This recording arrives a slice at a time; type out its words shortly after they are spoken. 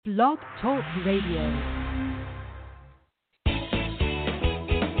Blog Talk Radio.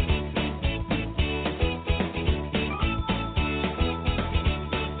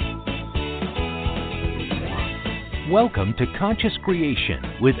 Welcome to Conscious Creation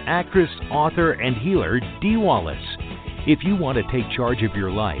with actress, author, and healer Dee Wallace. If you want to take charge of your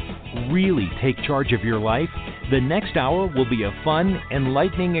life, really take charge of your life, the next hour will be a fun,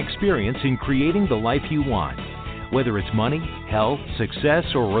 enlightening experience in creating the life you want. Whether it's money, health, success,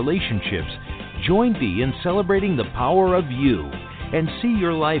 or relationships, join Dee in celebrating the power of you and see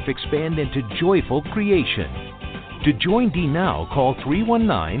your life expand into joyful creation. To join Dee now, call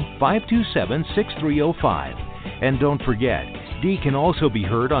 319-527-6305. And don't forget, Dee can also be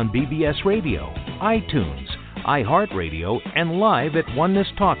heard on BBS Radio, iTunes, iHeartRadio, and live at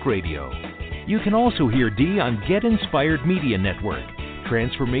Oneness Talk Radio. You can also hear Dee on Get Inspired Media Network,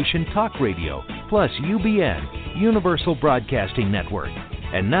 Transformation Talk Radio, plus UBN, Universal Broadcasting Network.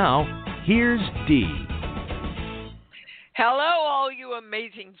 And now, here's Dee. Hello, all you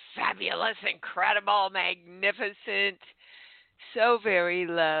amazing, fabulous, incredible, magnificent, so very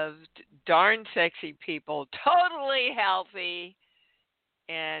loved, darn sexy people, totally healthy,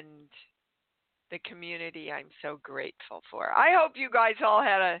 and the community I'm so grateful for. I hope you guys all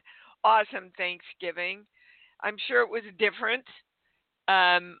had an awesome Thanksgiving. I'm sure it was different.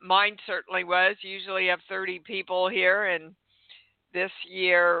 Mine certainly was. Usually have 30 people here, and this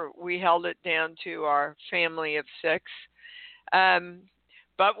year we held it down to our family of 6.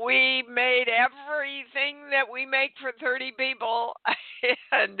 But we made everything that we make for 30 people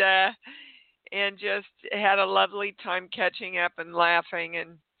and just had a lovely time catching up and laughing.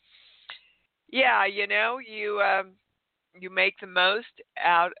 And yeah, you know, you make the most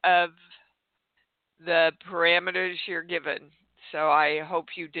out of the parameters you're given. So I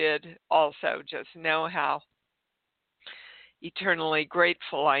hope you did also. Just know how eternally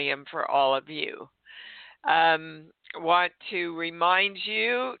grateful I am for all of you. Want to remind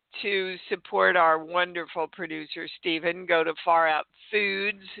you to support our wonderful producer, Stephen. Go to Far Out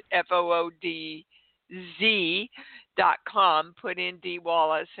Foods, FOODZ.com. Put in Dee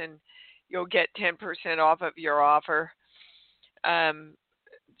Wallace, and you'll get 10% off of your offer.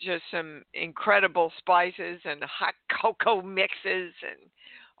 Just some incredible spices and hot cocoa mixes and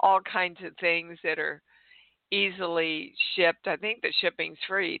all kinds of things that are easily shipped. I think the shipping's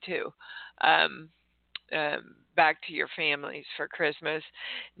free, too. Back to your families for Christmas.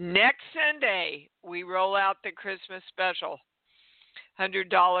 Next Sunday, we roll out the Christmas special.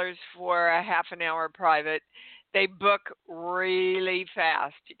 $100 for a half an hour private. They book really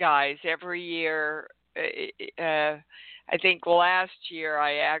fast, guys. Every year, I think last year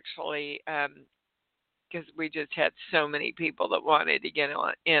I actually, because we just had so many people that wanted to get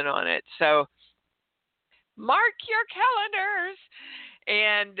in on it. So mark your calendars.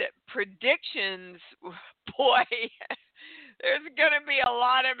 And predictions, boy, there's going to be a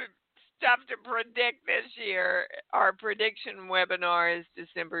lot of stuff to predict this year. Our prediction webinar is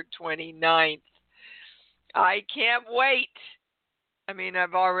December 29th. I can't wait. I mean,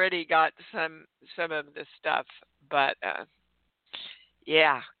 I've already got some of the stuff, but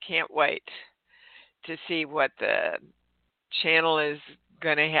yeah, can't wait to see what the channel is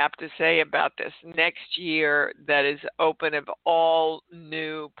going to have to say about this next year that is open of all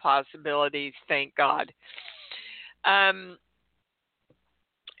new possibilities, thank God. And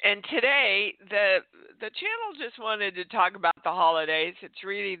today, the channel just wanted to talk about the holidays. It's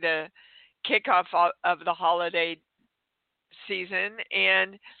really the kickoff of the holiday season,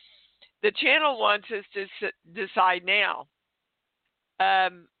 and the channel wants us to decide now.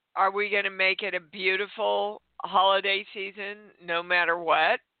 Are we going to make it a beautiful holiday season no matter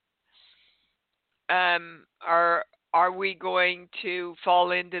what? Are we going to fall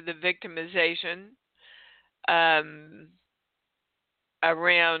into the victimization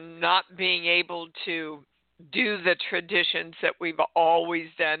around not being able to do the traditions that we've always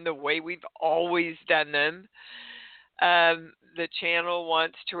done the way we've always done them? The channel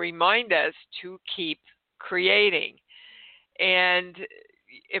wants to remind us to keep creating. And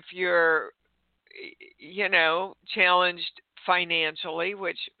if you're challenged financially,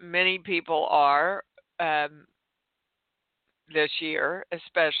 which many people are this year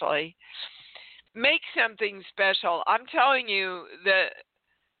especially, make something special. I'm telling you,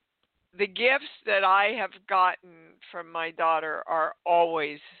 the gifts that I have gotten from my daughter are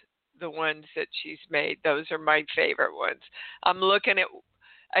always the ones that she's made. Those are my favorite ones. I'm looking at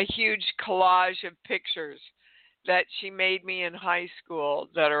a huge collage of pictures that she made me in high school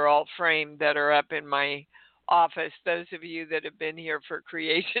that are all framed, that are up in my office. Those of you that have been here for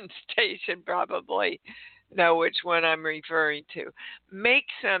Creation Station probably know which one I'm referring to. Make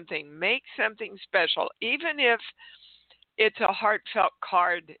something special, even if it's a heartfelt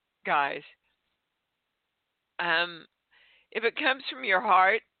card, guys. If it comes from your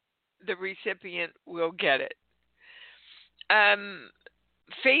heart, the recipient will get it.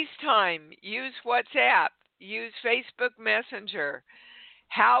 FaceTime, use WhatsApp, use Facebook Messenger.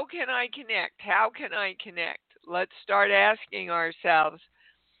 How can I connect? Let's start asking ourselves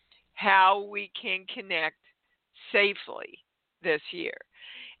how we can connect safely this year.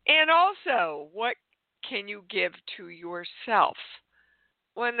 And also, what can you give to yourself?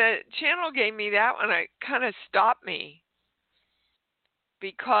 When the channel gave me that one, it kind of stopped me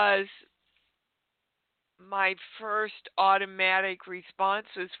because my first automatic response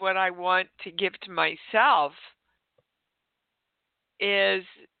was what I want to give to myself is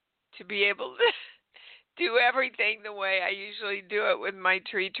to be able to do everything the way I usually do it with my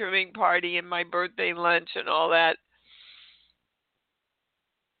tree trimming party and my birthday lunch and all that.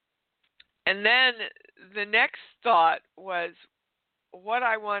 And then the next thought was what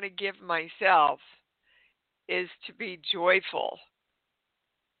I want to give myself is to be joyful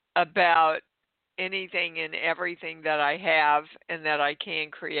about anything and everything that I have and that I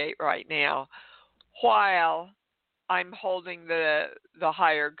can create right now, while I'm holding the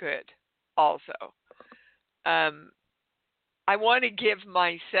higher good also. I want to give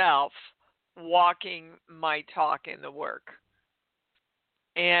myself walking my talk in the work.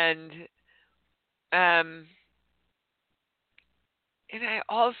 And I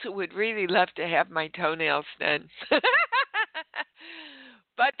also would really love to have my toenails done.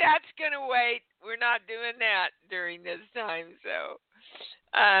 But that's going to wait. We're not doing that during this time. So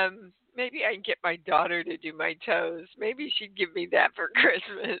maybe I can get my daughter to do my toes. Maybe she'd give me that for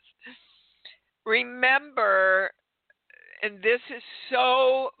Christmas. Remember, and this is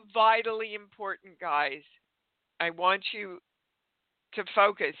so vitally important, guys. I want you to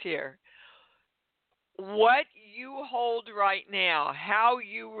focus here. What you hold right now, how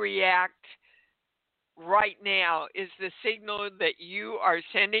you react right now, is the signal that you are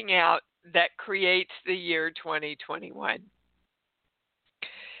sending out that creates the year 2021.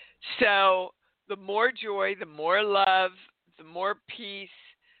 So the more joy, the more love, the more peace,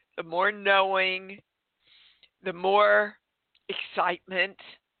 the more knowing, the more excitement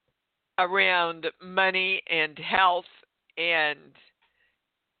around money and health and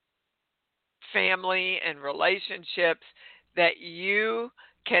family and relationships that you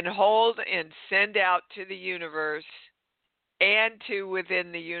can hold and send out to the universe and to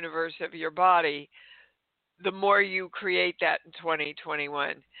within the universe of your body, the more you create that in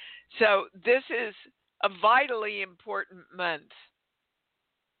 2021. So this is a vitally important month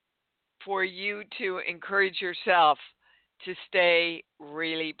for you to encourage yourself to stay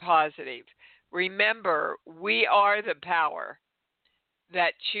really positive. Remember, we are the power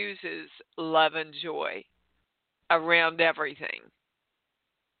that chooses love and joy around everything.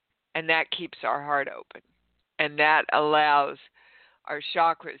 And that keeps our heart open. And that allows our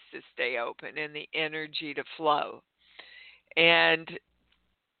chakras to stay open and the energy to flow. And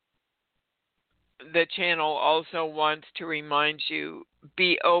the channel also wants to remind you,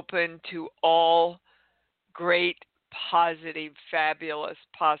 be open to all great, positive, fabulous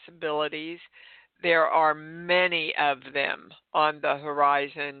possibilities. There are many of them on the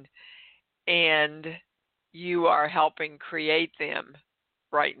horizon, and you are helping create them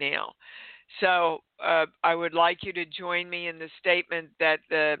right now. So I would like you to join me in the statement that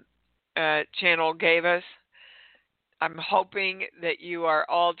the channel gave us. I'm hoping that you are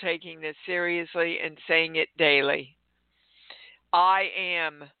all taking this seriously and saying it daily. I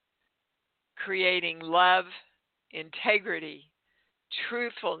am creating love, integrity,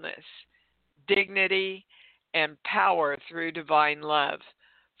 truthfulness, dignity, and power through divine love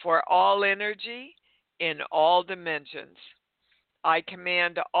for all energy in all dimensions. I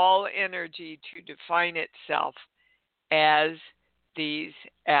command all energy to define itself as these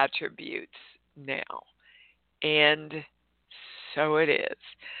attributes now. And so it is.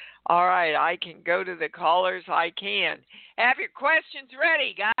 All right, I can go to the callers. I can. Have your questions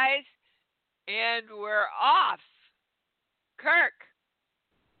ready, guys. And we're off. Kirk,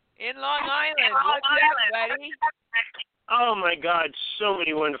 in Long Island. What's up, buddy? Oh, my God, so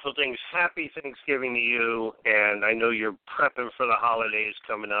many wonderful things. Happy Thanksgiving to you, and I know you're prepping for the holidays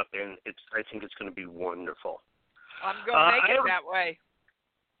coming up, and I think it's going to be wonderful. I'm going to make it that way.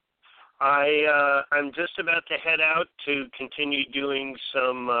 I'm just about to head out to continue doing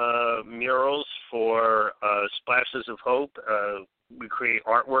some murals for Splashes of Hope. We create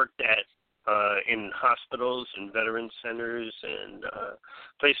artwork that in hospitals and veteran centers and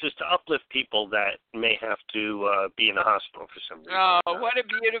places to uplift people that may have to be in a hospital for some reason. Oh, what a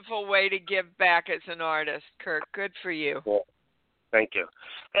beautiful way to give back as an artist, Kirk. Good for you. Well, thank you.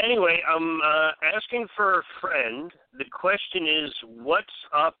 Anyway, I'm asking for a friend. The question is, what's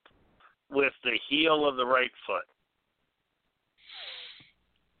up with the heel of the right foot?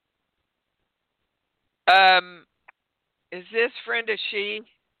 Is this friend a she?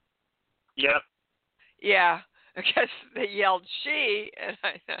 Yep. Yeah, I guess they yelled she, and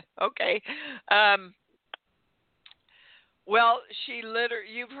okay. Well,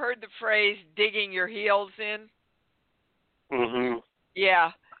 you've heard the phrase "digging your heels in." Mhm.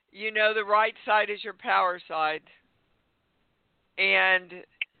 Yeah, you know the right side is your power side, and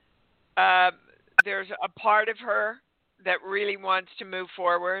there's a part of her that really wants to move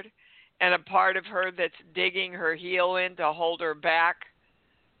forward, and a part of her that's digging her heel in to hold her back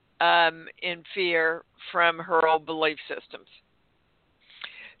in fear from her old belief systems.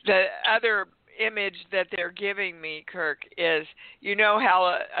 The other image that they're giving me, Kirk, is you know how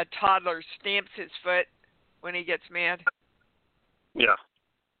a toddler stamps his foot when he gets mad? Yeah.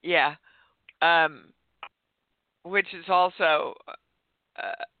 Yeah. Which is also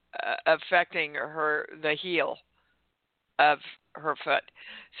affecting the heel of her foot.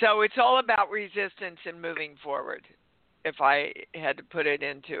 So it's all about resistance and moving forward. If I had to put it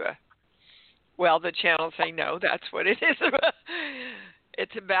into the channels say no, that's what it is.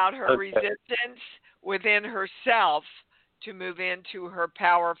 It's about her resistance within herself to move into her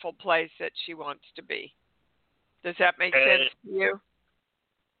powerful place that she wants to be. Does that make sense to you?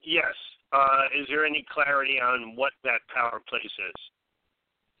 Yes. Is there any clarity on what that power place is?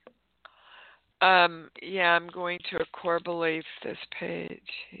 Yeah, I'm going to a core belief, this page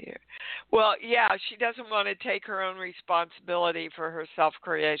here. Well, yeah, she doesn't want to take her own responsibility for her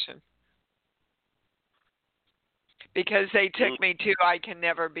self-creation. Because they took me to I can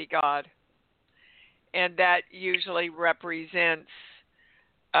never be God. And that usually represents,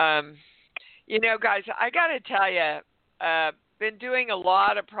 guys, I got to tell you, been doing a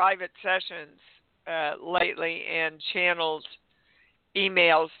lot of private sessions lately and channeled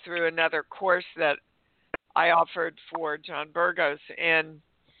emails through another course that I offered for John Burgos. And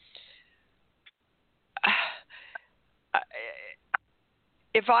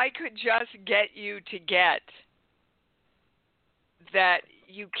if I could just get you to get that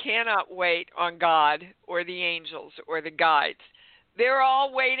you cannot wait on God or the angels or the guides. They're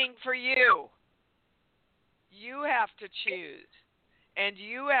all waiting for you. You have to choose, and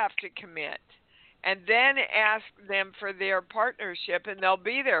you have to commit, and then ask them for their partnership, and they'll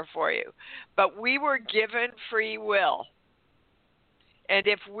be there for you. But we were given free will, and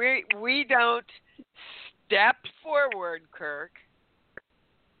if we don't step forward, Kirk,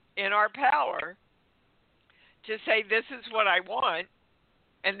 in our power to say this is what I want,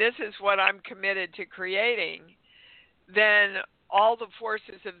 and this is what I'm committed to creating, then all the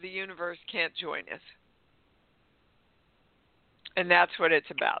forces of the universe can't join us. And that's what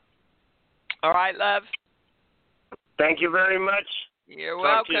it's about. All right, love? Thank you very much. You're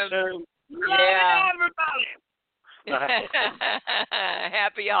Talk welcome. to you soon. Yeah. Everybody.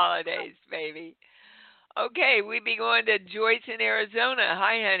 Happy holidays, baby. Okay, we be going to Joyce in Arizona.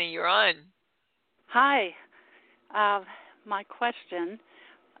 Hi, honey, you're on. Hi. My question,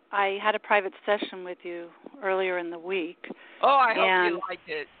 I had a private session with you earlier in the week. Oh, I hope you liked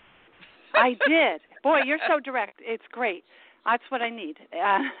it. I did. Boy, you're so direct. It's great. That's what I need.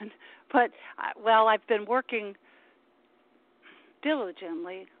 But I've been working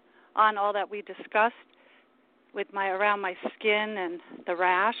diligently on all that we discussed with around my skin and the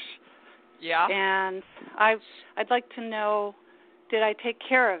rash. Yeah. And I'd like to know, did I take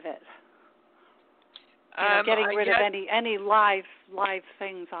care of it? Getting rid of any live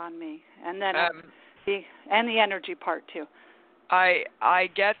things on me, and then the energy part too. I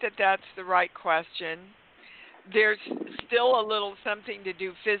get that that's the right question. There's still a little something to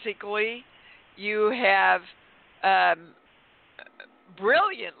do physically. You have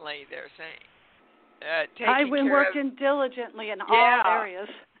brilliantly, they're saying, taken I've been working diligently in all areas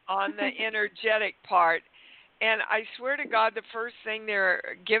on the energetic part. And I swear to God, the first thing they're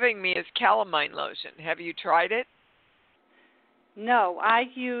giving me is calamine lotion. Have you tried it? No, I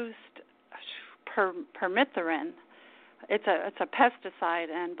used permethrin. It's a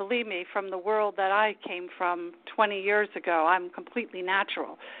pesticide, and believe me, from the world that I came from 20 years ago, I'm completely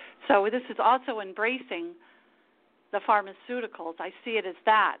natural. So this is also embracing the pharmaceuticals. I see it as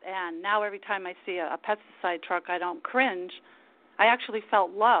that, and now every time I see a pesticide truck, I don't cringe. I actually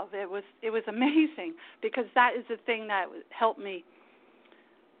felt love. It was amazing, because that is the thing that helped me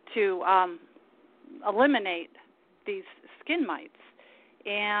to eliminate these skin mites.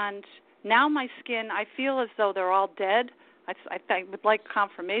 And now my skin, I feel as though they're all dead. I would like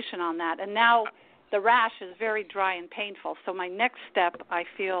confirmation on that. And now the rash is very dry and painful. So my next step, I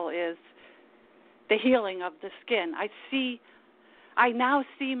feel, is the healing of the skin. I now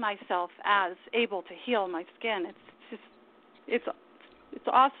see myself as able to heal my skin. It's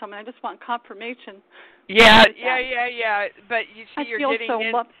awesome, and I just want confirmation. Yeah. But you see, you're getting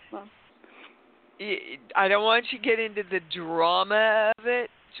in. I don't want you to get into the drama of it,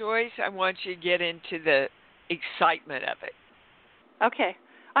 Joyce. I want you to get into the excitement of it. Okay.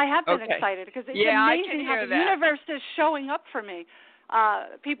 I have been excited because it's amazing how the universe is showing up for me.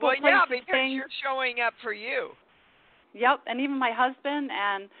 People, because things. You're showing up for you. Yep, and even my husband,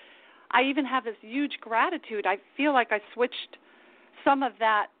 and I even have this huge gratitude. I feel like I switched some of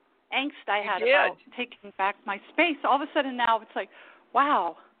that angst I had about taking back my space. All of a sudden now it's like,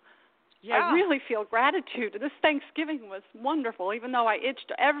 wow, I really feel gratitude. This Thanksgiving was wonderful. Even though I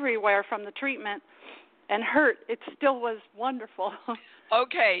itched everywhere from the treatment and hurt, it still was wonderful.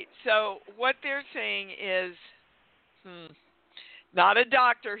 Okay, so what they're saying is, not a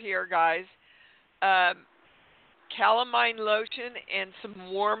doctor here, guys, calamine lotion and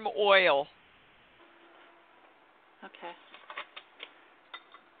some warm oil. Okay.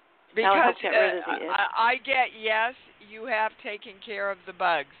 Because I get, yes, you have taken care of the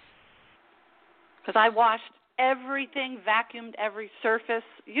bugs. Because I washed everything, vacuumed every surface.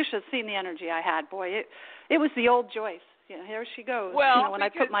 You should have seen the energy I had. Boy, it was the old Joyce. Here she goes. Well, when I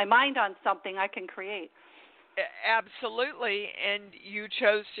put my mind on something, I can create. Absolutely, and you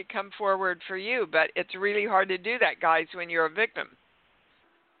chose to come forward for you, but it's really hard to do that, guys, when you're a victim.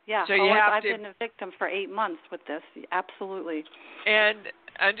 Yeah, so I've been a victim for 8 months with this, absolutely. And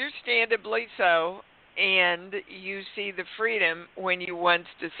understandably so, and you see the freedom when you once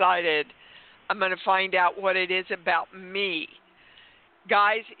decided, I'm going to find out what it is about me.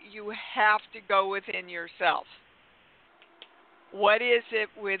 Guys, you have to go within yourself. What is it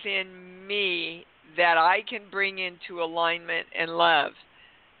within me that I can bring into alignment and love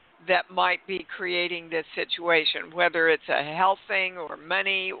that might be creating this situation, whether it's a health thing or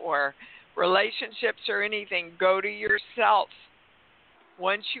money or relationships or anything? Go to yourself.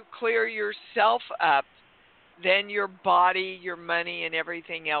 Once you clear yourself up, then your body, your money, and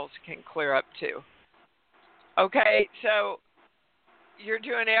everything else can clear up too. Okay, so you're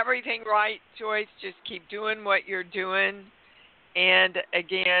doing everything right, Joyce. Just keep doing what you're doing. And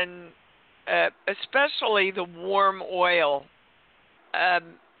again, especially the warm oil, and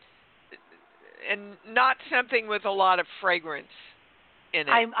not something with a lot of fragrance in it.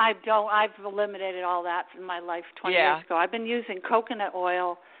 I've eliminated all that from my life 20 years ago. I've been using coconut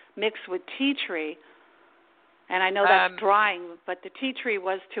oil mixed with tea tree, and I know that's drying, but the tea tree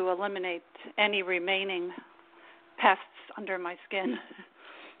was to eliminate any remaining pests under my skin.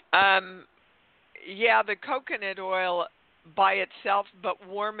 The coconut oil by itself, but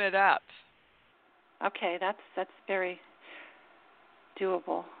warm it up. Okay, that's very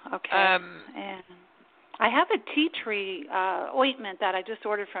doable. Okay. And I have a tea tree ointment that I just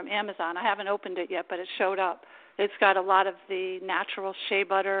ordered from Amazon. I haven't opened it yet, but it showed up. It's got a lot of the natural shea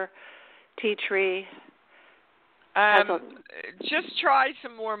butter, tea tree. Just try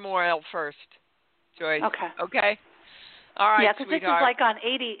some warm oil first, Joyce. Okay. All right, yeah, because this is like on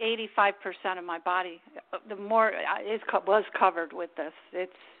 85% of my body. The more it was covered with this.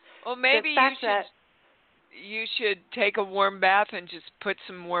 Maybe you should take a warm bath and just put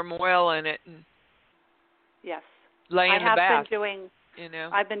some warm oil in it and lay in the bath.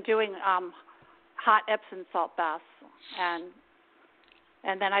 I've been doing hot Epsom salt baths,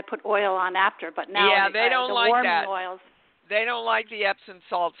 and then I put oil on after. But now they don't like warm that. Oils. They don't like the Epsom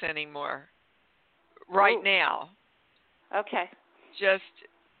salts anymore. Right now. Okay. Just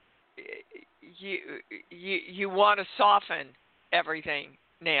you want to soften everything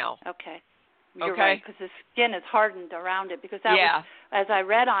now. Okay. You're right, because the skin is hardened around it. Because that was, as I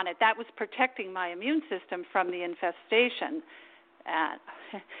read on it, that was protecting my immune system from the infestation. And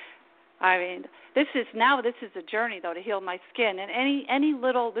I mean, this is a journey though to heal my skin. And any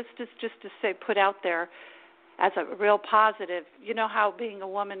little, this is just to say, put out there as a real positive. You know how being a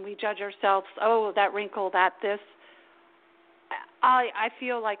woman we judge ourselves. Oh, that wrinkle, that this. I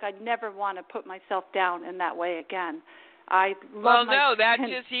feel like I never want to put myself down in that way again. I love my that skin.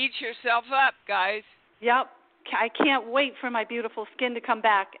 just eats yourself up, guys. Yep. I can't wait for my beautiful skin to come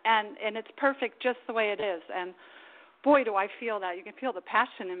back, and it's perfect just the way it is. And boy, do I feel that. You can feel the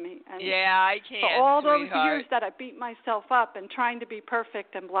passion in me. And I can. For all those sweetheart. years that I beat myself up and trying to be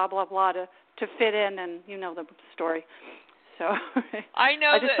perfect and blah, blah, blah to fit in, and you know the story. So I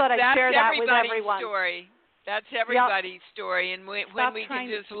know I just thought I'd that's share that with everybody's everyone. story. That's everybody's story. And when we can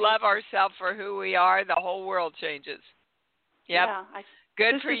just love ourselves for who we are, the whole world changes. Yep. Yeah,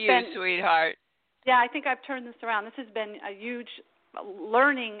 Good for you, sweetheart. Yeah, I think I've turned this around. This has been a huge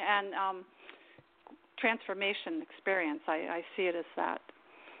learning and transformation experience. I see it as that.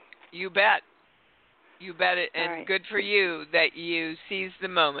 You bet. You bet it. And right. Good for you that you seized the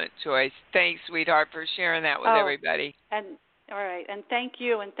moment, Joyce. Thanks, sweetheart, for sharing that with everybody. And all right. And thank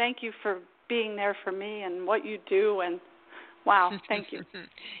you for being there for me and what you do. And wow, thank you.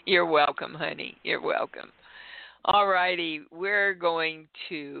 You're welcome, honey. You're welcome. All righty. We're going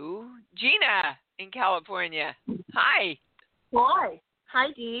to Gina in California. Hi. Hi. Hi,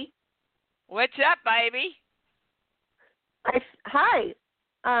 Dee. What's up, baby? Hi.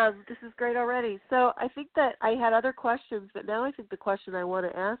 This is great already. So I think that I had other questions, but now I think the question I want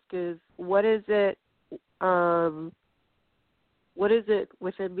to ask is, what is it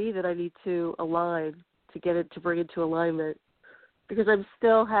within me that I need to align to get it to bring into alignment? Because I'm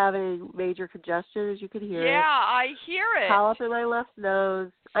still having major congestion, as you can hear. Yeah, I hear it. Polyp in my left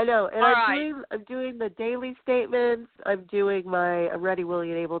nose. I know, and I'm doing the daily statements. I'm doing I'm ready, willing,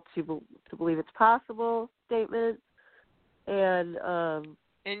 and able to believe it's possible statements, and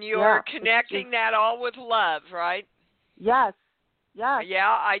you're connecting that all with love, right? Yes. Yes. Yeah,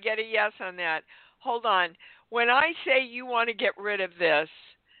 I get a yes on that. Hold on. When I say you want to get rid of this,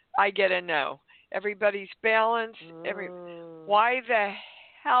 I get a no. Everybody's balanced. Why the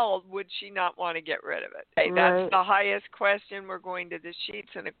hell would she not want to get rid of it? Hey, that's the highest question. We're going to the sheets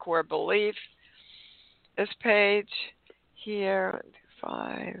and a core belief. This page here,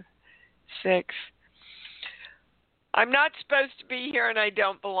 5, 6. I'm not supposed to be here and I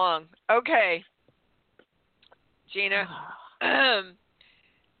don't belong. Okay. Gina,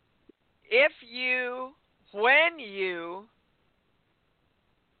 when you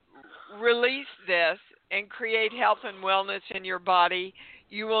release this and create health and wellness in your body,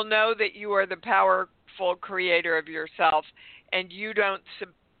 you will know that you are the powerful creator of yourself, and you don't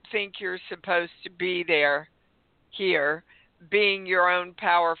think you're supposed to be here, being your own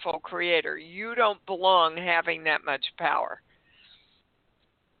powerful creator. You don't belong having that much power.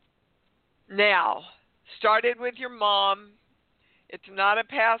 Now, started with your mom. It's not a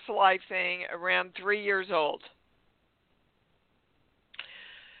past life thing, around 3 years old.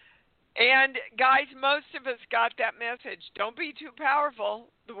 And guys, most of us got that message. Don't be too powerful.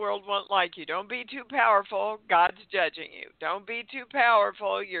 The world won't like you. Don't be too powerful. God's judging you. Don't be too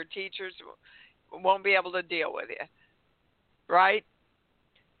powerful. Your teachers won't be able to deal with you. Right?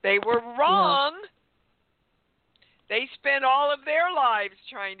 They were wrong. Yeah. They spent all of their lives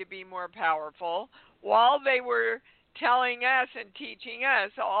trying to be more powerful while they were telling us and teaching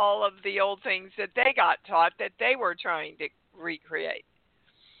us all of the old things that they got taught that they were trying to recreate.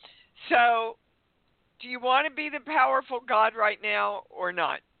 So, do you want to be the powerful God right now or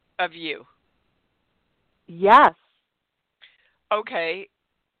not of you? Yes. Okay.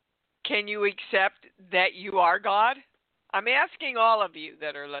 Can you accept that you are God? I'm asking all of you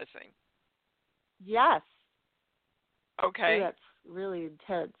that are listening. Yes. Okay. Oh, that's really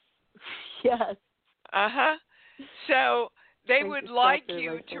intense. Yes. Uh-huh. So, they would like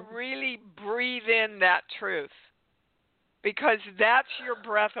you to really breathe in that truth. Because that's your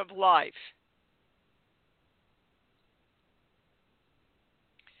breath of life.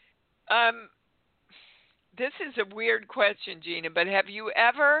 This is a weird question, Gina, but have you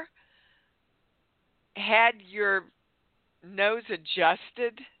ever had your nose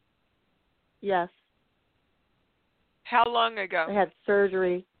adjusted? Yes. How long ago? I had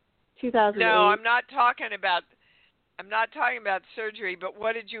surgery. 2008. No, I'm not talking about surgery, but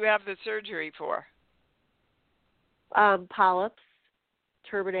what did you have the surgery for? Polyps,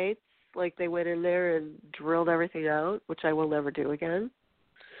 terminates, like they went in there and drilled everything out, which I will never do again.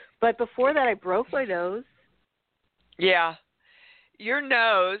 But before that, I broke my nose. Yeah. Your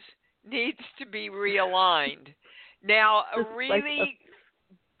nose needs to be realigned. Now, a really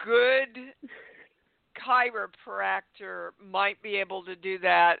good chiropractor might be able to do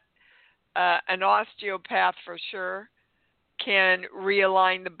that. An osteopath for sure can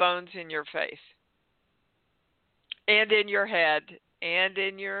realign the bones in your face. And in your head, and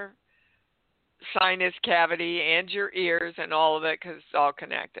in your sinus cavity, and your ears, and all of it, because it's all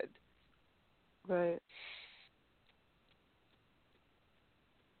connected. Right.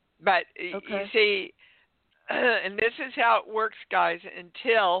 But okay. You see, and this is how it works, guys,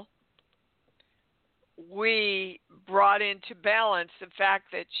 until we brought into balance the fact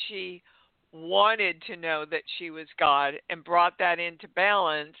that she wanted to know that she was God and brought that into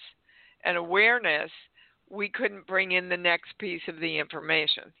balance and awareness. we couldn't bring in the next piece of the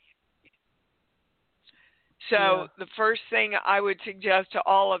information. So the first thing I would suggest to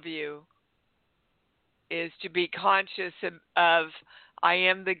all of you is to be conscious of I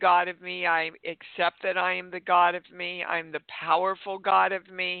am the God of me. I accept that I am the God of me. I'm the powerful God of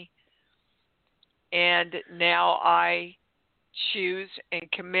me. And now I choose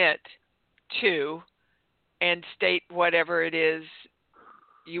and commit to and state whatever it is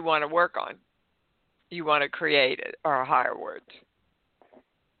you want to work on. You want to create it, or higher words.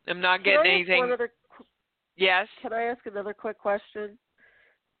 I'm not getting anything. Yes. Can I ask another quick question?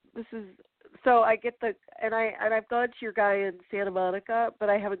 This is so I get and I've gone to your guy in Santa Monica, but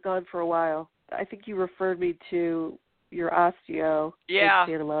I haven't gone for a while. I think you referred me to your osteo in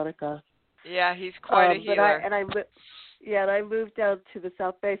Santa Monica. Yeah, he's quite a healer. And I moved down to the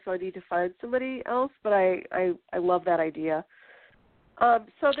South Bay, so I need to find somebody else. But I love that idea. So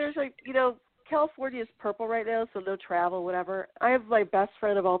there's California is purple right now, so no travel, whatever. I have my best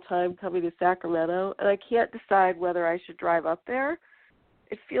friend of all time coming to Sacramento, and I can't decide whether I should drive up there.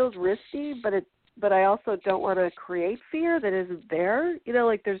 It feels risky, but I also don't want to create fear that isn't there.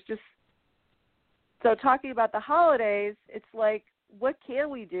 There's just so talking about the holidays, it's like what can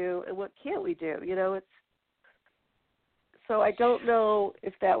we do and what can't we do? It's so I don't know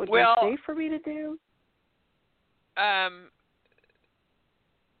if that would be safe for me to do.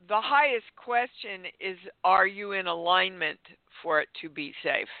 The highest question is, are you in alignment for it to be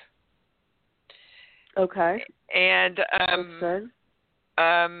safe? Okay. And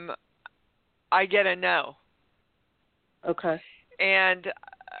I get a no. Okay. And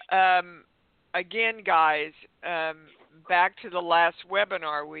again, guys, back to the last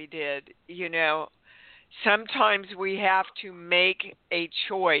webinar we did, sometimes we have to make a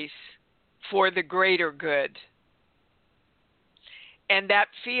choice for the greater good. And that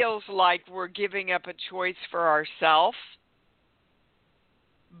feels like we're giving up a choice for ourselves,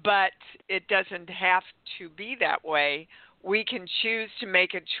 but it doesn't have to be that way. We can choose to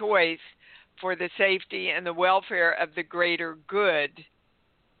make a choice for the safety and the welfare of the greater good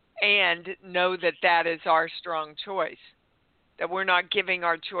and know that that is our strong choice, that we're not giving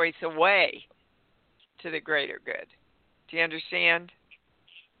our choice away to the greater good. Do you understand?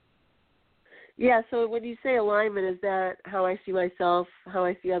 Yeah, so when you say alignment, is that how I see myself, how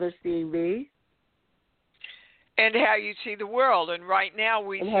I see others seeing me? And how you see the world. And right now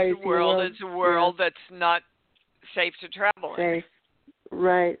we see the world as a world that's not safe to travel in. Safe.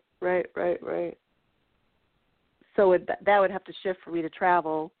 Right. So that would have to shift for me to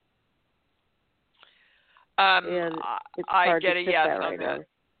travel. And it's hard I get to a shift yes that on right that. now.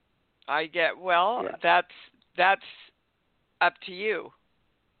 I get, that's up to you.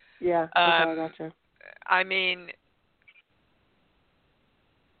 Yeah, I gotcha. I mean,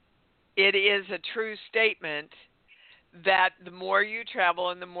 it is a true statement that the more you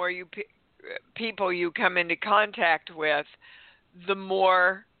travel and the more people you come into contact with, the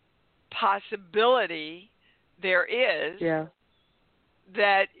more possibility there is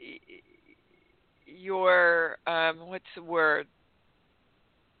that you're,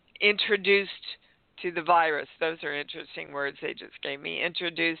 introduced to the virus. Those are interesting words they just gave me.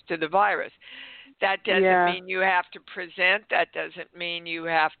 Introduced to the virus. That doesn't mean you have to present. That doesn't mean you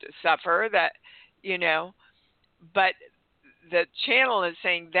have to suffer. That, but the channel is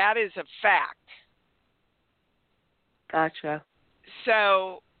saying that is a fact. Gotcha.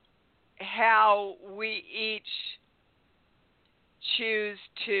 So how we each choose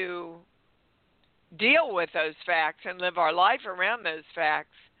to deal with those facts and live our life around those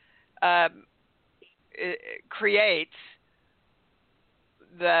facts it creates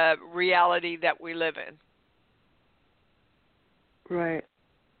the reality that we live in. Right.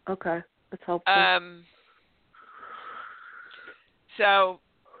 Okay. That's helpful. So,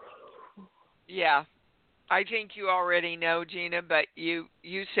 yeah, I think you already know, Gina, but you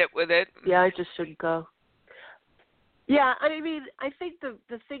sit with it. Yeah, I just shouldn't go. Yeah, I mean, I think the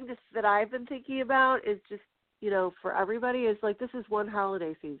thing that I've been thinking about is just, for everybody is like this is one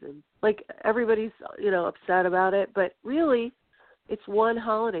holiday season. Like everybody's, upset about it, but really it's one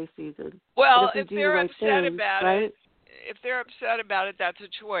holiday season. Well, if they're upset about it, that's a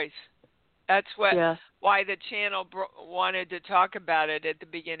choice. That's why the channel wanted to talk about it at the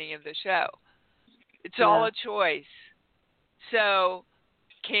beginning of the show. It's all a choice. So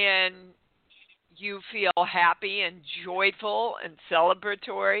can you feel happy and joyful and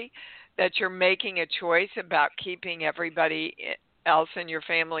celebratory that you're making a choice about keeping everybody else in your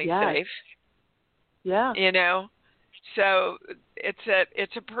family safe? Yeah. So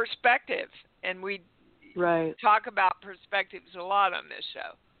it's a perspective, and we talk about perspectives a lot on this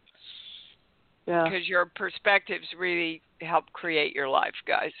show. Yeah. Because your perspectives really help create your life,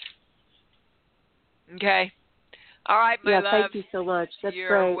 guys. Okay? All right, my love. Thank you so much. That's You're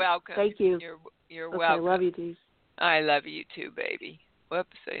great. welcome. Thank you. You're okay, welcome. Love you, Dee. I love you too, baby.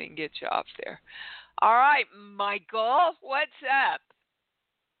 Whoops, I didn't get you off there. All right, Michael, what's up?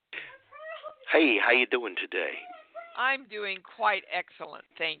 Hey, how you doing today? I'm doing quite excellent,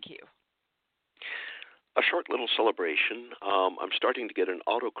 thank you. A short little celebration. I'm starting to get an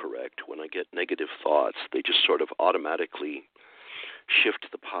autocorrect when I get negative thoughts. They just sort of automatically shift to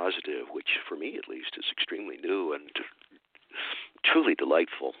the positive, which for me at least is extremely new and truly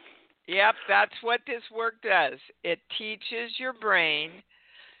delightful. Yep, that's what this work does. It teaches your brain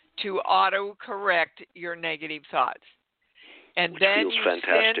to auto-correct your negative thoughts. And which then feels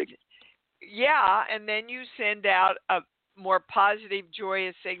fantastic. And then you send out a more positive,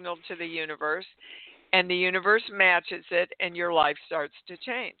 joyous signal to the universe, and the universe matches it, and your life starts to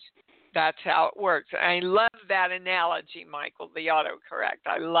change. That's how it works. I love that analogy, Michael, the autocorrect.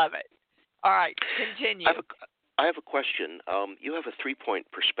 I love it. All right, continue. I have a question. You have a 3-point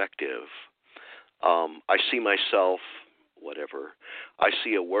perspective. I see myself, whatever. I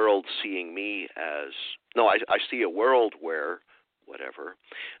see a world seeing me as... No, I see a world where, whatever,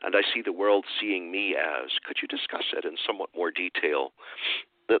 and I see the world seeing me as... Could you discuss that in somewhat more detail?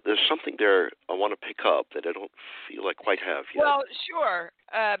 There's something there I want to pick up that I don't feel I quite have yet. Well, sure.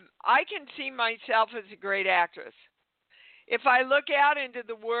 I can see myself as a great actress. If I look out into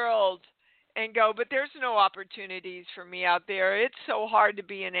the world and go, but there's no opportunities for me out there. It's so hard to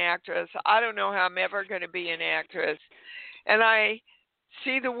be an actress. I don't know how I'm ever going to be an actress. And I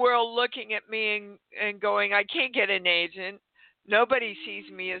see the world looking at me and going, I can't get an agent. Nobody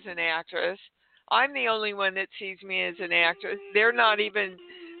sees me as an actress. I'm the only one that sees me as an actress. They're not even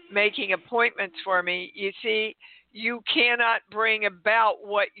making appointments for me. You see, you cannot bring about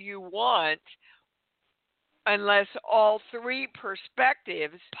what you want unless all three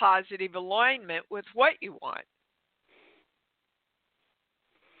perspectives positive alignment with what you want.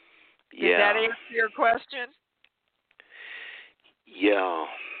 Did that answer your question? Yeah.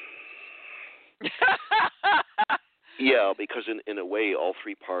 Yeah, because in a way, all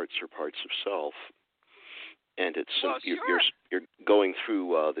three parts are parts of self, and it's you're going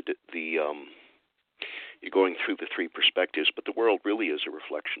through you're going through the three perspectives, but the world really is a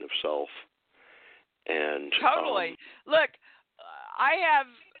reflection of self. And totally. Look, I have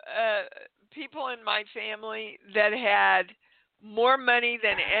people in my family that had more money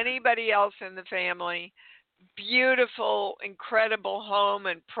than anybody else in the family, beautiful, incredible home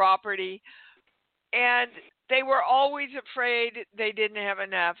and property, and they were always afraid they didn't have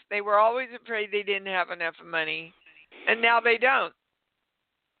enough. They were always afraid they didn't have enough money, and now they don't.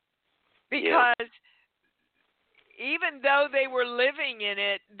 Because even though they were living in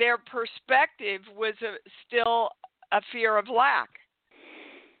it, their perspective was still a fear of lack.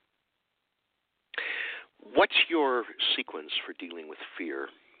 What's your sequence for dealing with fear?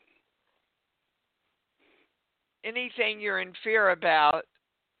 Anything you're in fear about,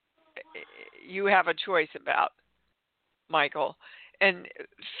 you have a choice about, Michael. And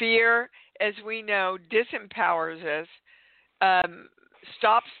fear, as we know, disempowers us,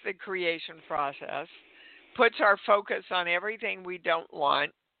 stops the creation process, puts our focus on everything we don't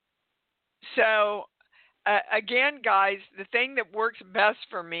want. So, again, guys, the thing that works best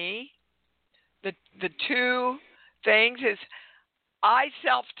for me, the two things is I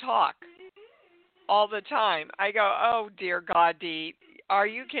self-talk all the time. I go, oh, dear God, Dee, are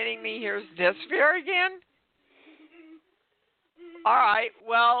you kidding me? Here's this fear again? All right,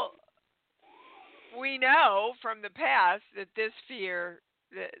 well, we know from the past that this fear,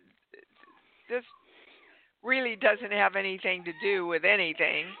 this really doesn't have anything to do with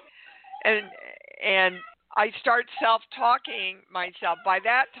anything. And I start self-talking myself. By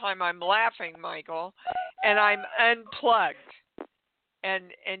that time, I'm laughing, Michael, and I'm unplugged.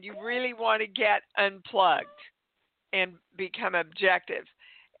 And you really want to get unplugged and become objective.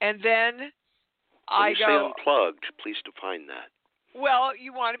 And then when you say unplugged, please define that. Well,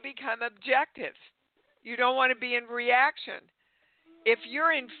 you want to become objective. You don't want to be in reaction. If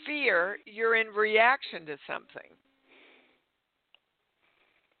you're in fear, you're in reaction to something.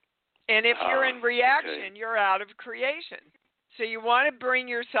 And if you're in reaction, you're out of creation. So you want to bring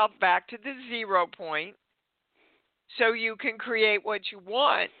yourself back to the 0 point so you can create what you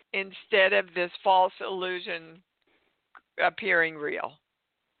want instead of this false illusion appearing real.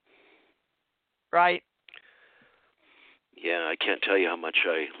 Right? Yeah, I can't tell you how much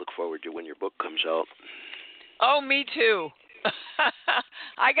I look forward to when your book comes out. Oh, me too.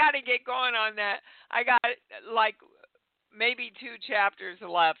 I got to get going on that. I got maybe 2 chapters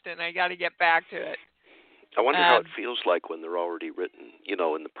left, and I got to get back to it. I wonder how it feels like when they're already written,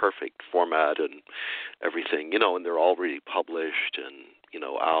 in the perfect format and everything, and they're already published and,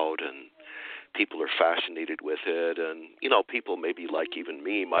 out, and people are fascinated with it. And, people maybe like even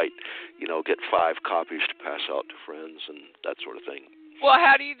me might, get 5 copies to pass out to friends and that sort of thing. Well,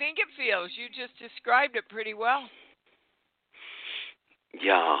 how do you think it feels? You just described it pretty well.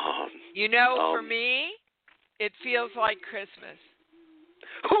 Yeah. For me, it feels like Christmas.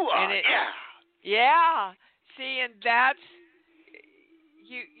 Hoo-ah, Yeah. See, and that's,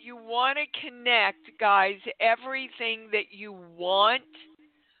 you want to connect, guys, everything that you want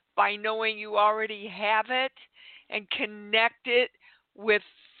by knowing you already have it, and connect it with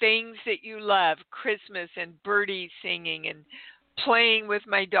things that you love, Christmas and birdies singing and playing with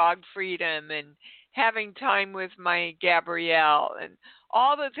my dog Freedom and having time with my Gabrielle and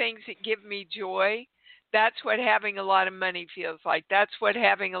all the things that give me joy. That's what having a lot of money feels like. That's what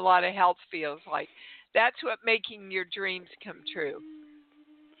having a lot of health feels like. That's what making your dreams come true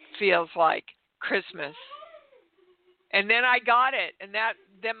feels like. Christmas. And then I got it, and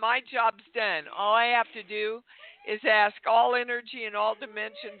then my job's done. All I have to do is ask all energy and all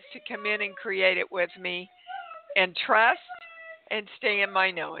dimensions to come in and create it with me, and trust and stay in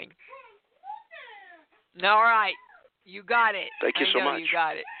my knowing. All right. You got it. Thank you so much. You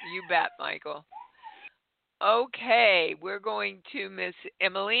got it. You bet, Michael. Okay, we're going to Miss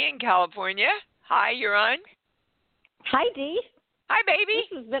Emily in California. Hi, you're on. Hi, Dee. Hi, baby.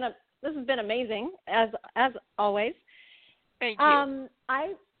 This has been amazing as always. Thank you.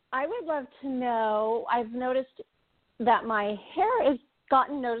 I would love to know. I've noticed that my hair has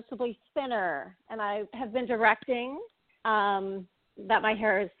gotten noticeably thinner, and I have been directing that my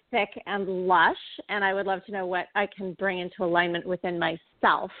hair is thick and lush, and I would love to know what I can bring into alignment within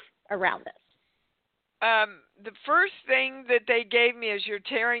myself around this. The first thing that they gave me is you're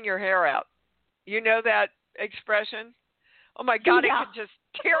tearing your hair out. You know that expression? Oh, my God, yeah. I could just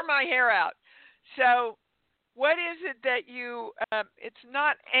tear my hair out. So what is it that you, it's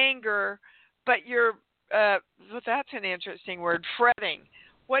not anger, but you're, well, that's an interesting word, fretting.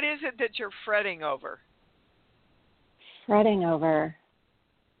 What is it that you're fretting over? Fretting over.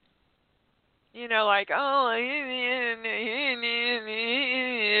 Like,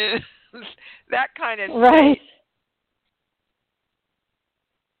 that kind of thing. Right.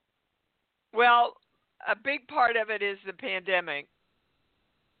 Well, a big part of it is the pandemic.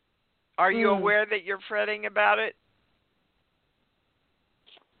 Are you aware that you're fretting about it?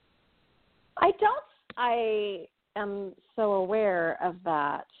 I am so aware of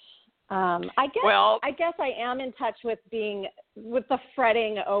that. I guess I am in touch with the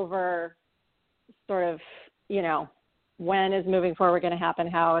fretting over sort of, when is moving forward going to happen?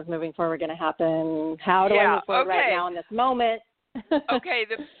 How is moving forward going to happen? How do I move forward right now in this moment? Okay,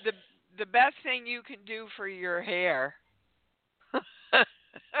 the best thing you can do for your hair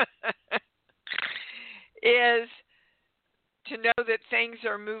is to know that things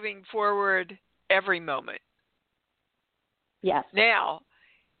are moving forward every moment. Yes. Now,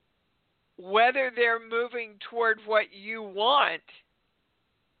 whether they're moving toward what you want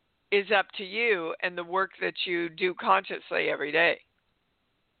is up to you and the work that you do consciously every day.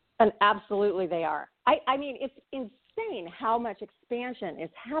 And absolutely they are. I mean, it's insane how much expansion is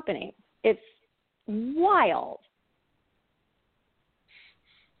happening. It's wild.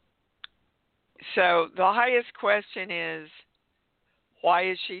 So the highest question is, why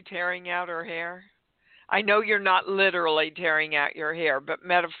is she tearing out her hair? I know you're not literally tearing out your hair, but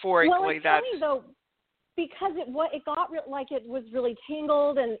metaphorically, it's funny though, because it got like it was really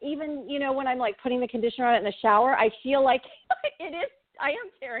tangled, and even when I'm like putting the conditioner on it in the shower, I feel like it is. I am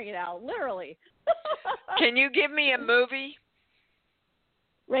tearing it out, literally. Can you give me a movie?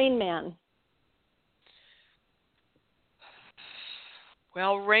 Rain Man.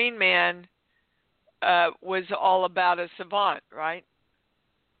 Well, Rain Man was all about a savant, right?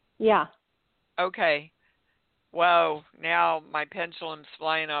 Yeah. Okay. Whoa, now my pendulum's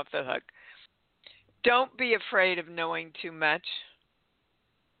flying off the hook. Don't be afraid of knowing too much.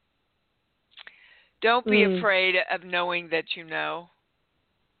 Don't be afraid of knowing that you know.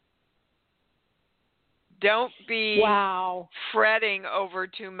 Don't be fretting over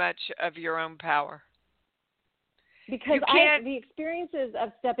too much of your own power. Because the experiences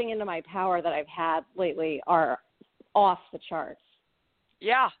of stepping into my power that I've had lately are off the charts.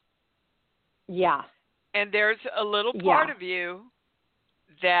 Yeah. Yeah. And there's a little part of you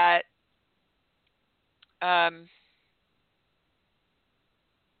that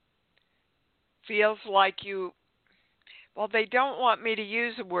feels like they don't want me to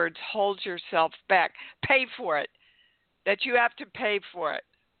use the words hold yourself back. Pay for it. that you have to pay for it.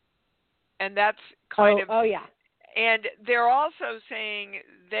 And that's kind of... Oh, yeah. And they're also saying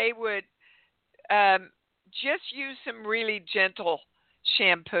they would just use some really gentle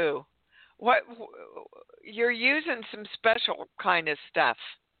shampoo. You're using some special kind of stuff.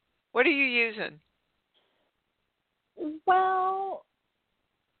 What are you using? Well,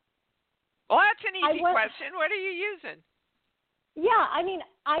 that's an easy question. What are you using? Yeah, I mean,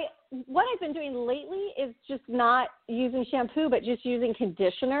 what I've been doing lately is just not using shampoo, but just using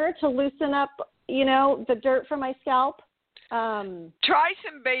conditioner to loosen up, the dirt from my scalp. Try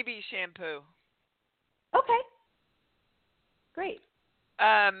some baby shampoo. Okay. Great.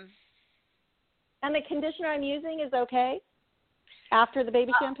 And the conditioner I'm using is okay after the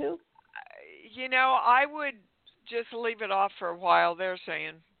baby shampoo? I would just leave it off for a while, they're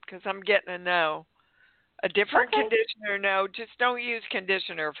saying, because I'm getting a no. A different conditioner, no. Just don't use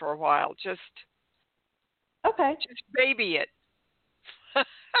conditioner for a while. Just baby it.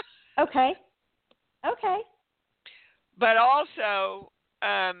 Okay. But also,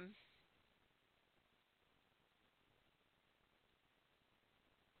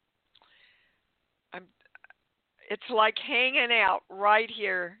 it's like hanging out right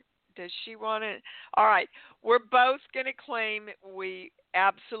here. Does she want it? All right. We're both going to claim we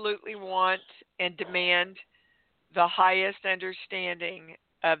absolutely want and demand the highest understanding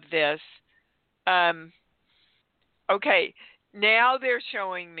of this. Okay. Now they're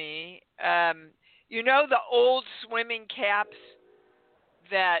showing me, the old swimming caps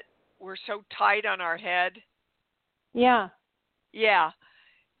that were so tight on our head? Yeah. Yeah.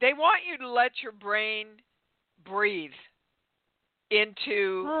 They want you to let your brain breathe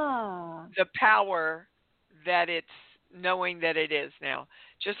into the power that it's knowing that it is now.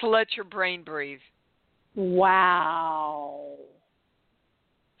 Just let your brain breathe. Wow.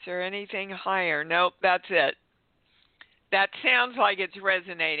 Is there anything higher? Nope, that's it. That sounds like it's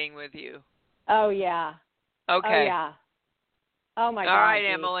resonating with you. Oh, yeah. Okay. Oh, yeah. Oh, my God. All right,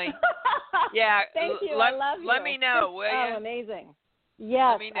 Emily. Yeah. Thank you. I love you. Let me know, will you? Oh, amazing.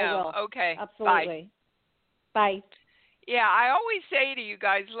 Yes, let me know. I will. Okay. Absolutely. Bye. Yeah, I always say to you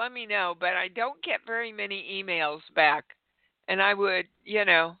guys, let me know, but I don't get very many emails back. And I would,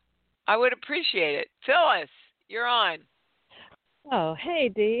 I would appreciate it. Phyllis, you're on. Oh, hey,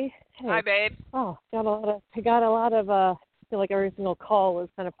 Dee. Hey. Hi, babe. Oh, I got a lot of, I feel like every single call was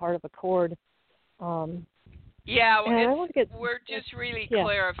kind of part of a chord. Yeah, we're just really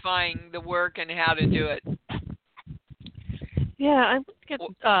clarifying the work and how to do it. Yeah, I want to get,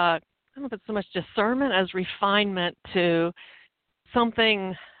 I don't know if it's so much discernment as refinement to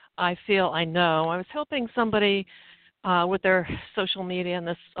something I feel I know. I was helping somebody with their social media and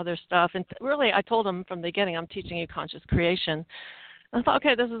this other stuff, and really I told them from the beginning, I'm teaching you conscious creation. And I thought,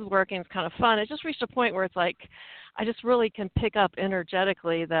 okay, this is working, it's kind of fun. It just reached a point where it's like I just really can pick up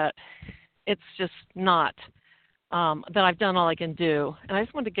energetically that it's just not, that I've done all I can do. And I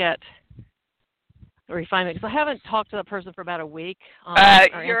just wanted to get a refinement because I haven't talked to that person for about a week.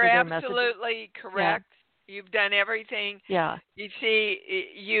 You're absolutely correct. Yeah. You've done everything. Yeah. You see,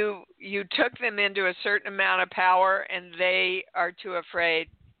 you took them into a certain amount of power, and they are too afraid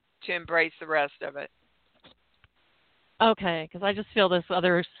to embrace the rest of it. Okay, because I just feel this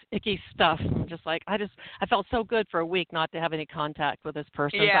other icky stuff. I'm just like, I felt so good for a week not to have any contact with this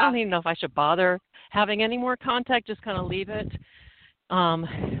person. Yeah. So I don't even know if I should bother having any more contact, just kind of leave it.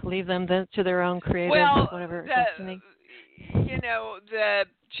 Leave them to their own creative, whatever destiny. The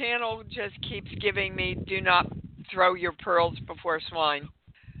channel just keeps giving me, do not throw your pearls before swine.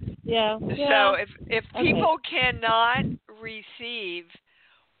 Yeah. So if people cannot receive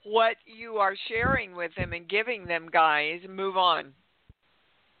what you are sharing with them and giving them, guys, move on.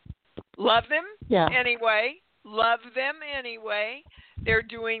 Love them anyway. Love them anyway. They're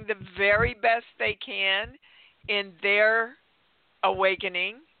doing the very best they can in their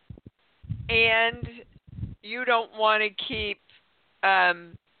awakening, and you don't want to keep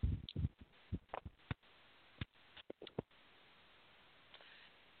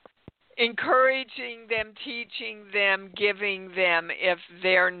encouraging them, teaching them, giving them if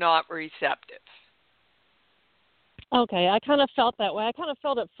they're not receptive. Okay, I kind of felt that way. I kind of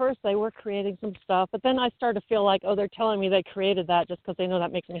felt at first they were creating some stuff, but then I started to feel like, they're telling me they created that just because they know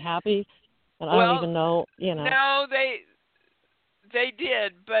that makes me happy, and I don't even know, No, they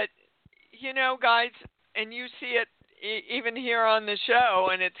did, but, guys, and you see it even here on the show,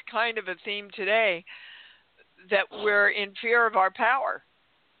 and it's kind of a theme today, that we're in fear of our power.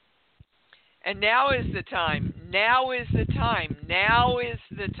 And now is the time. Now is the time. Now is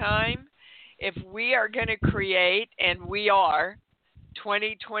the time. If we are going to create, and we are,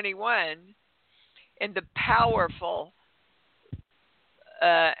 2021, in the powerful,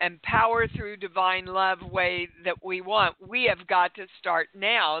 and power through divine love way that we want, we have got to start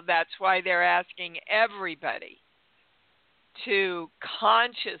now. That's why they're asking everybody to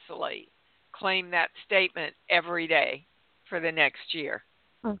consciously claim that statement every day for the next year.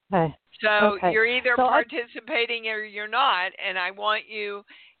 Okay. So you're either participating or you're not, and I want you,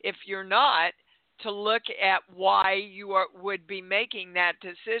 if you're not, to look at why you would be making that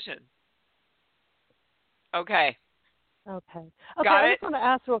decision. Okay. Okay. Got I it? just want to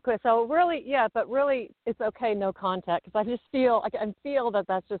ask real quick. So really, but really, it's okay, no contact, because I just feel that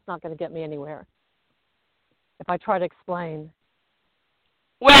that's just not going to get me anywhere if I try to explain.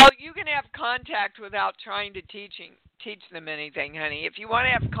 Well, you can have contact without trying to teach them anything, honey. If you want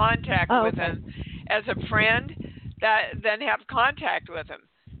to have contact with them as a friend, then have contact with them.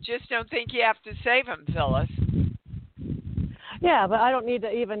 Just don't think you have to save them, Phyllis. Yeah, but I don't need to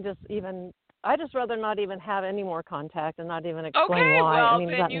I just rather not even have any more contact and not even explain why. Well, I mean,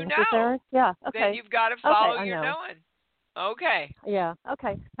 then is that necessary? Yeah, okay. Then you've got to follow your knowing. Okay. Yeah,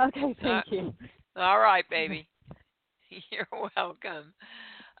 okay, thank you. All right, baby. You're welcome.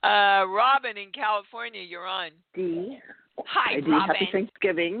 Robin in California, you're on. Dee. Hi, Dee. Robin. Happy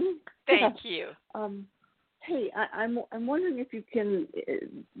Thanksgiving. Thank you. Hey, I'm wondering if you can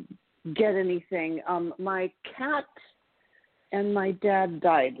get anything. My cat and my dad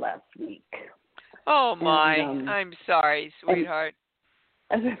died last week. Oh my! And, I'm sorry, sweetheart.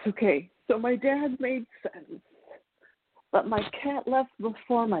 And that's okay. So my dad made sense, but my cat left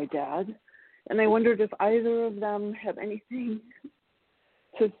before my dad, and I wondered if either of them have anything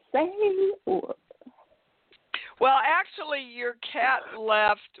to say or. Well, actually, your cat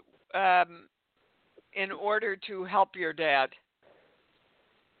left in order to help your dad.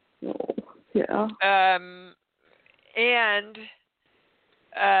 Oh, yeah. And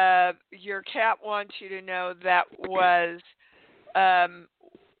your cat wants you to know that was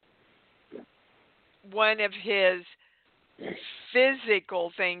one of his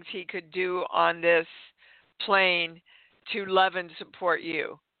physical things he could do on this plane to love and support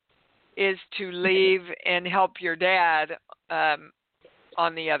you, is to leave and help your dad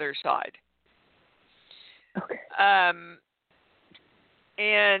on the other side. Okay.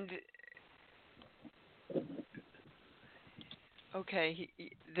 And okay,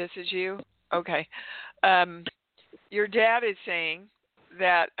 this is you? Okay. Your dad is saying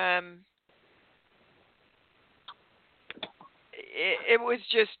that it was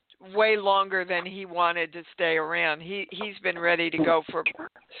just way longer than he wanted to stay around. He's been ready to go for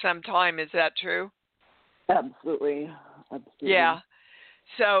some time. Is that true? Absolutely. Yeah.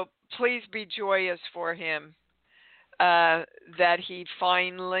 So please be joyous for him that he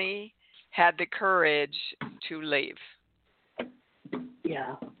finally had the courage to leave.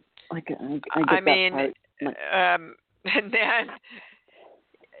 Yeah, I get that part. And then,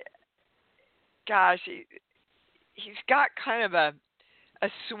 gosh, he's got kind of a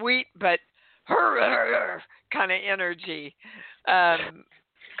sweet but kind of energy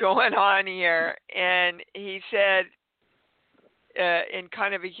going on here. And he said, in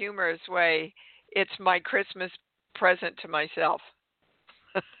kind of a humorous way, it's my Christmas present to myself.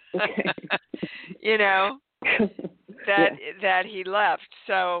 Okay. You know, that he left.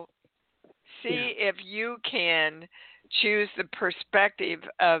 So see if you can choose the perspective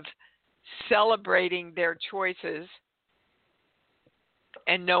of celebrating their choices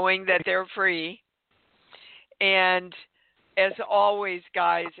and knowing that they're free. And as always,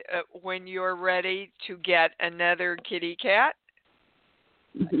 guys, when you're ready to get another kitty cat,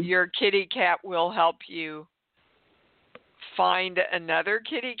 your kitty cat will help you find another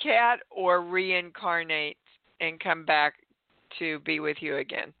kitty cat or reincarnate and come back to be with you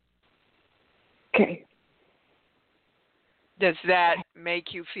again. Okay. Does that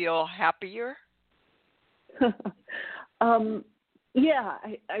make you feel happier? Yeah,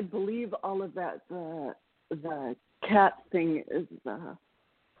 I believe all of that. The cat thing is.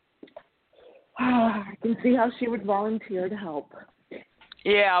 I can see how she would volunteer to help.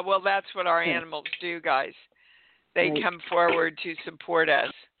 Yeah, well, that's what our animals do, guys. They come forward to support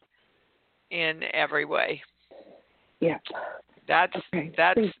us in every way. Yeah. That's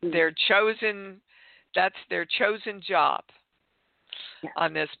their chosen job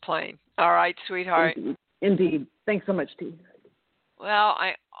on this plane. All right, sweetheart. Indeed. Thanks so much, Dee. Well,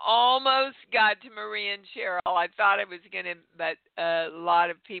 I almost got to Marie and Cheryl. I thought I was going to, but a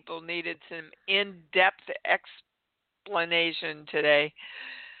lot of people needed some in-depth explanation today.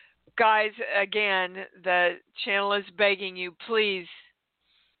 Guys, again, the channel is begging you, please.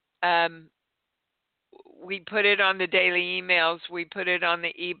 We put it on the daily emails. We put it on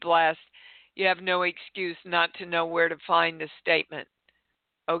the e-blast. You have no excuse not to know where to find the statement.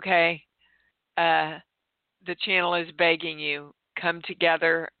 okay? The channel is begging you, come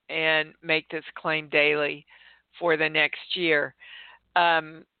together and make this claim daily for the next year.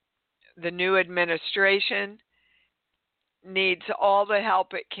 The new administration needs all the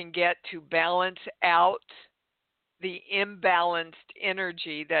help it can get to balance out the imbalanced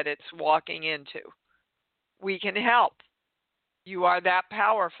energy that it's walking into. We can help. You are that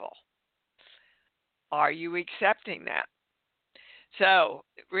powerful. Are you accepting that? So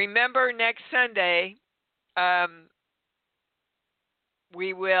remember, next Sunday,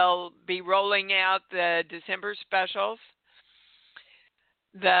 we will be rolling out the December specials.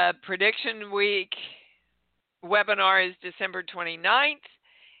 The prediction week webinar is December 29th.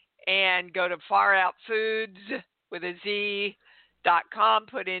 And go to faroutfoods.com,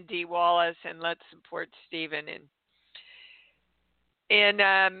 put in D. Wallace, and let's support Stephen. He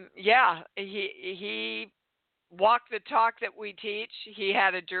walked the talk that we teach. He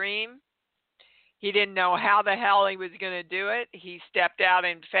had a dream. He didn't know how the hell he was going to do it. He stepped out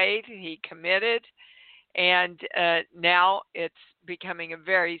in faith. He committed. And now it's becoming a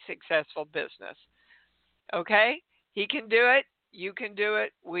very successful business. Okay? He can do it. You can do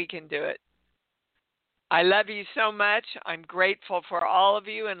it. We can do it. I love you so much. I'm grateful for all of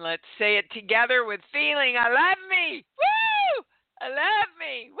you. And let's say it together with feeling. I love me. Woo! I love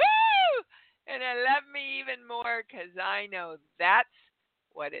me. Woo! And I love me even more because I know that's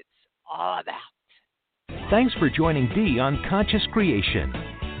what it's all about. Thanks for joining Dee on Conscious Creation.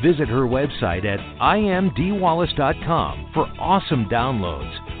 Visit her website at imdwallace.com for awesome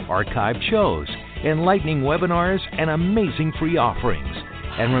downloads, archived shows, enlightening webinars, and amazing free offerings.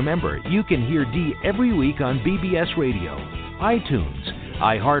 And remember, you can hear Dee every week on BBS Radio, iTunes,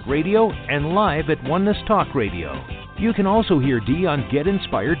 iHeartRadio, and live at Oneness Talk Radio. You can also hear Dee on Get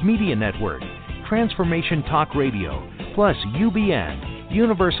Inspired Media Network, Transformation Talk Radio, plus UBN,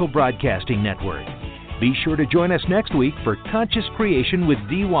 Universal Broadcasting Network. Be sure to join us next week for Conscious Creation with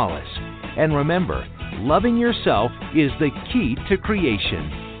Dee Wallace. And remember, loving yourself is the key to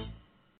creation.